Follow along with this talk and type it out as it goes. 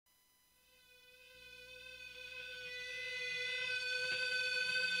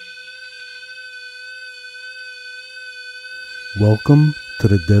Welcome to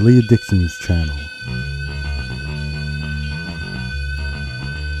the Deadly Addictions channel.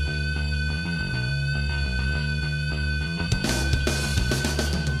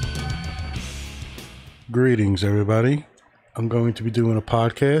 Greetings, everybody. I'm going to be doing a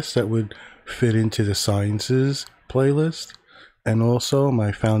podcast that would fit into the sciences playlist and also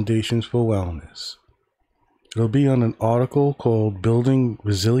my Foundations for Wellness. It'll be on an article called Building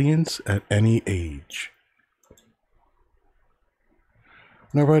Resilience at Any Age.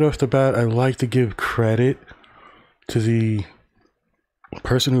 Now, right off the bat, I like to give credit to the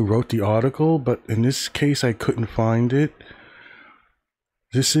person who wrote the article, but in this case, I couldn't find it.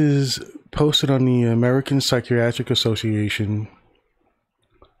 This is posted on the American Psychiatric Association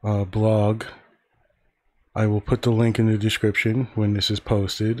blog. I will put the link in the description when this is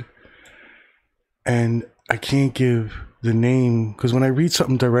posted. And I can't give the name because when I read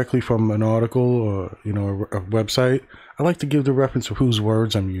something directly from an article or a website, I like to give the reference of whose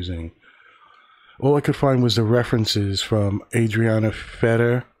words I'm using. All I could find was the references from Adriana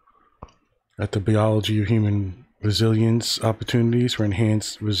Feder at the Biology of Human Resilience Opportunities for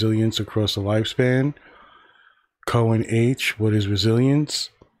Enhanced Resilience Across the Lifespan. Cohen H., What is Resilience?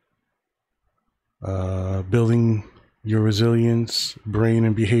 Building Your Resilience, Brain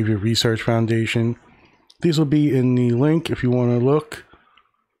and Behavior Research Foundation. These will be in the link if you want to look.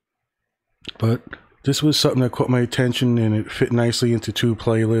 But this was something that caught my attention and it fit nicely into two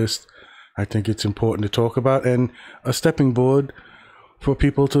playlists. I think it's important to talk about and a stepping board for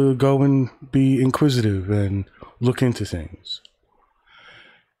people to go and be inquisitive and look into things.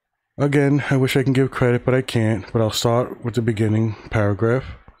 Again, I wish I can give credit, but I can't. But I'll start with the beginning paragraph.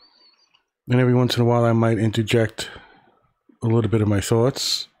 And every once in a while I might interject a little bit of my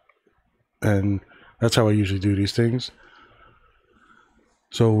thoughts. And that's how I usually do these things.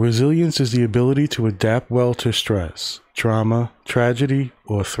 So, resilience is the ability to adapt well to stress, trauma, tragedy,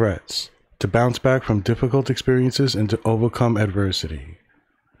 or threats, to bounce back from difficult experiences and to overcome adversity.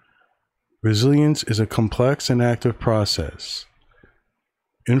 Resilience is a complex and active process,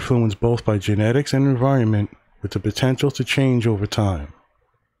 influenced both by genetics and environment, with the potential to change over time.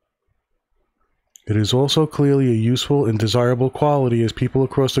 It is also clearly a useful and desirable quality as people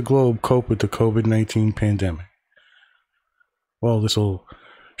across the globe cope with the COVID-19 pandemic. Well, this will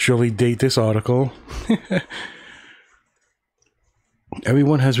surely date this article.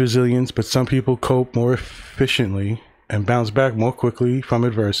 Everyone has resilience, but some people cope more efficiently and bounce back more quickly from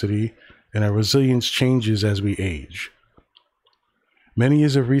adversity, and our resilience changes as we age. Many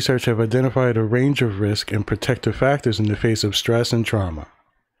years of research have identified a range of risk and protective factors in the face of stress and trauma.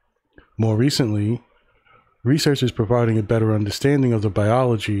 More recently, research is providing a better understanding of the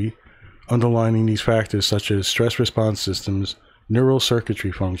biology underlying these factors such as stress response systems, neural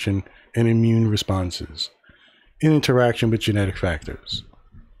circuitry function, and immune responses in interaction with genetic factors.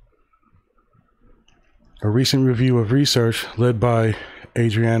 A recent review of research led by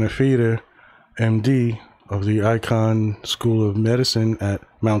Adriana Feder, MD, of the Icahn School of Medicine at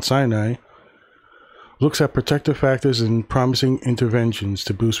Mount Sinai, looks at protective factors and promising interventions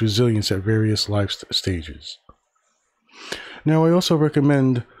to boost resilience at various life stages. Now, I also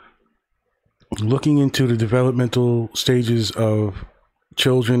recommend looking into the developmental stages of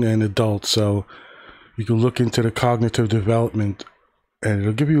children and adults. So you can look into the cognitive development and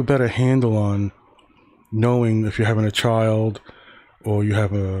it'll give you a better handle on knowing if you're having a child or you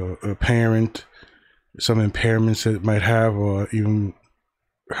have a parent, some impairments that it might have, or even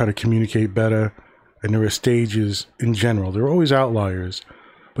how to communicate better. And there are stages in general. There are always outliers,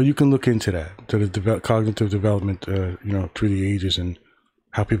 but you can look into that, to the cognitive development, through the ages and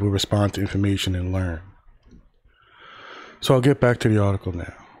how people respond to information and learn. So I'll get back to the article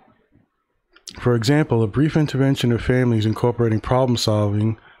now. For example, a brief intervention of families incorporating problem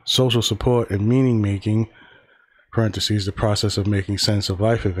solving, social support, and meaning making, parentheses, the process of making sense of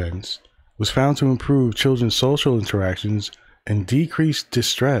life events, was found to improve children's social interactions and decrease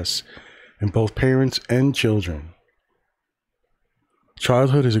distress in both parents and children.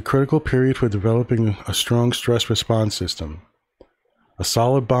 Childhood is a critical period for developing a strong stress response system. A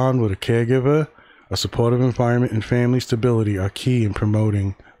solid bond with a caregiver, a supportive environment, and family stability are key in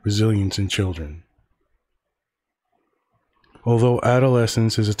promoting resilience in children. Although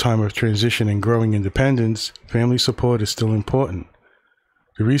adolescence is a time of transition and growing independence, family support is still important.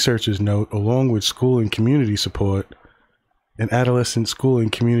 The researchers note, along with school and community support, and adolescent school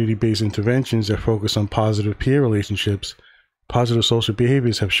and community-based interventions that focus on positive peer relationships, positive social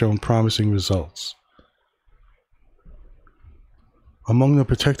behaviors have shown promising results. Among the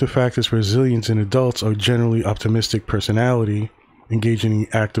protective factors for resilience in adults are generally optimistic personality, engaging in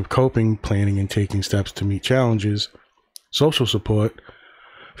active coping, planning and taking steps to meet challenges, social support,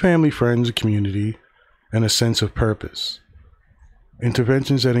 family, friends, community, and a sense of purpose.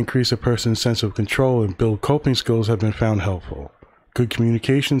 Interventions that increase a person's sense of control and build coping skills have been found helpful. Good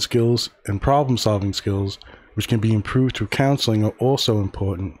communication skills and problem-solving skills, which can be improved through counseling, are also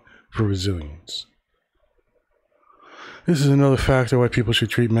important for resilience. This is another factor why people should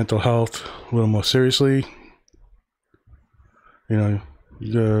treat mental health a little more seriously. You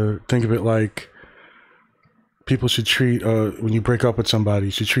think of it like people should treat, when you break up with somebody,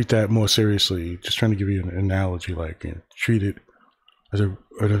 you should treat that more seriously. Just trying to give you an analogy, like treat it as an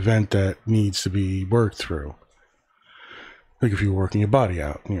event that needs to be worked through. Like if you're working your body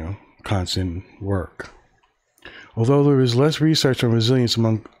out, constant work. Although there is less research on resilience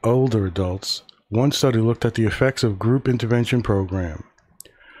among older adults, one study looked at the effects of group intervention program.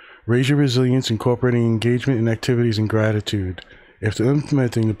 Raise your resilience, incorporating engagement in activities and gratitude. After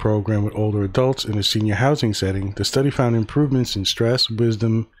implementing the program with older adults in a senior housing setting, the study found improvements in stress,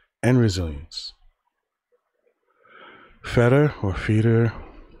 wisdom, and resilience. Fetter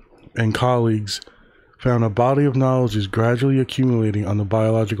and colleagues found a body of knowledge is gradually accumulating on the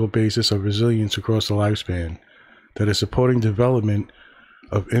biological basis of resilience across the lifespan that is supporting development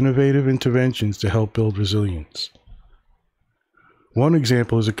of innovative interventions to help build resilience. One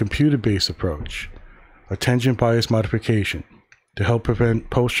example is a computer-based approach, attention bias modification, to help prevent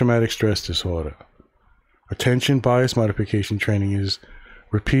post-traumatic stress disorder. Attention bias modification training is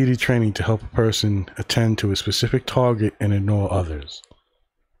repeated training to help a person attend to a specific target and ignore others.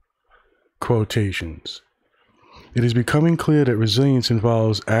 Quotations. It is becoming clear that resilience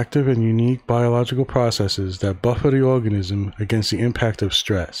involves active and unique biological processes that buffer the organism against the impact of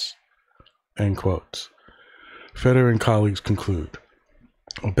stress. End quotes. Fetter and colleagues conclude,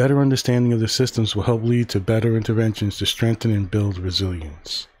 a better understanding of the systems will help lead to better interventions to strengthen and build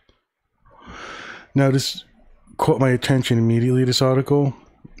resilience. Now, this caught my attention immediately, this article,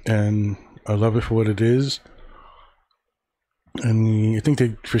 and I love it for what it is. And I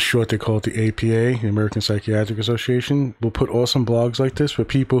think for short they call it the APA, the American Psychiatric Association. Will put awesome blogs like this for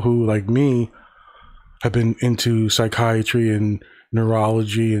people who, like me, have been into psychiatry and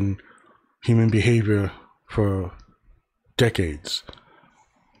neurology and human behavior for decades.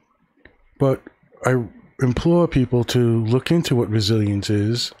 But I implore people to look into what resilience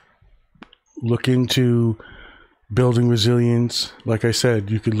is, look into building resilience. Like I said,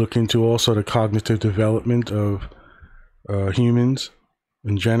 you could look into also the cognitive development of humans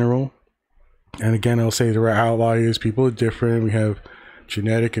in general. And again, I'll say there are outliers. People are different. We have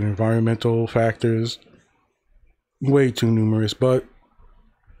genetic and environmental factors, way too numerous. But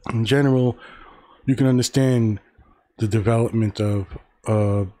in general, you can understand the development of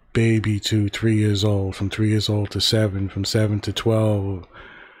a baby to 3 years old, from 3 years old to 7, from 7 to 12,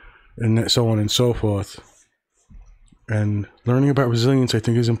 and so on and so forth. And learning about resilience, I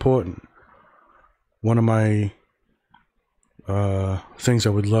think, is important. One of my things I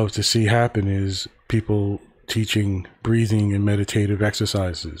would love to see happen is people teaching breathing and meditative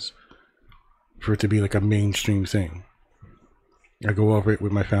exercises, for it to be like a mainstream thing. I go over it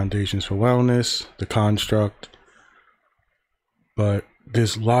with my Foundations for Wellness, the construct, but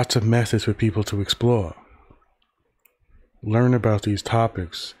there's lots of methods for people to explore. Learn about these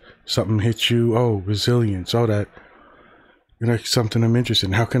topics. Something hits you, oh, resilience, oh, that, something I'm interested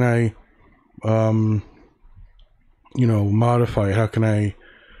in. How can I modify it? How can I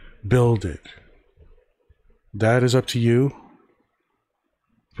build it? That is up to you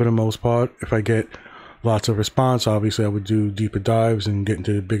for the most part. If I get lots of response, obviously I would do deeper dives and get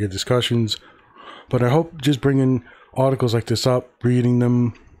into bigger discussions. But I hope just bringing articles like this up, reading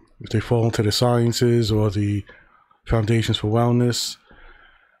them, if they fall into the sciences or the Foundations for Wellness,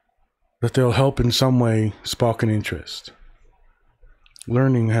 that they'll help in some way spark an interest.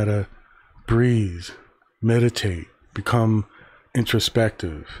 Learning how to breathe, meditate, become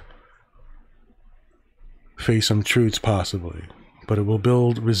introspective, face some truths possibly, but it will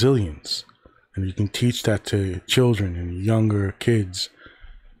build resilience. And you can teach that to children and younger kids,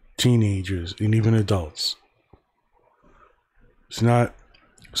 teenagers, and even adults. It's not,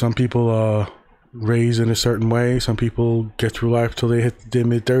 some people are raised in a certain way. Some people get through life till they hit their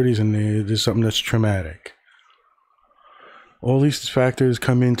mid-30s and there's something that's traumatic. All these factors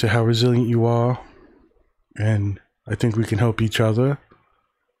come into how resilient you are, and I think we can help each other,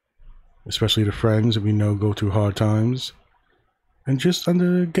 especially the friends that we know go through hard times, and just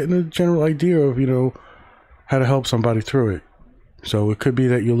getting a general idea of, how to help somebody through it. So it could be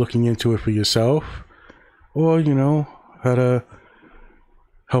that you're looking into it for yourself, or, how to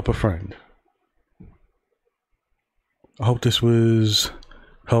help a friend. I hope this was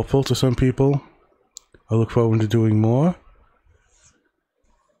helpful to some people. I look forward to doing more.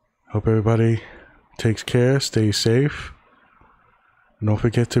 Hope everybody takes care, stays safe, and don't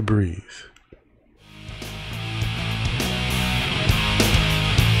forget to breathe.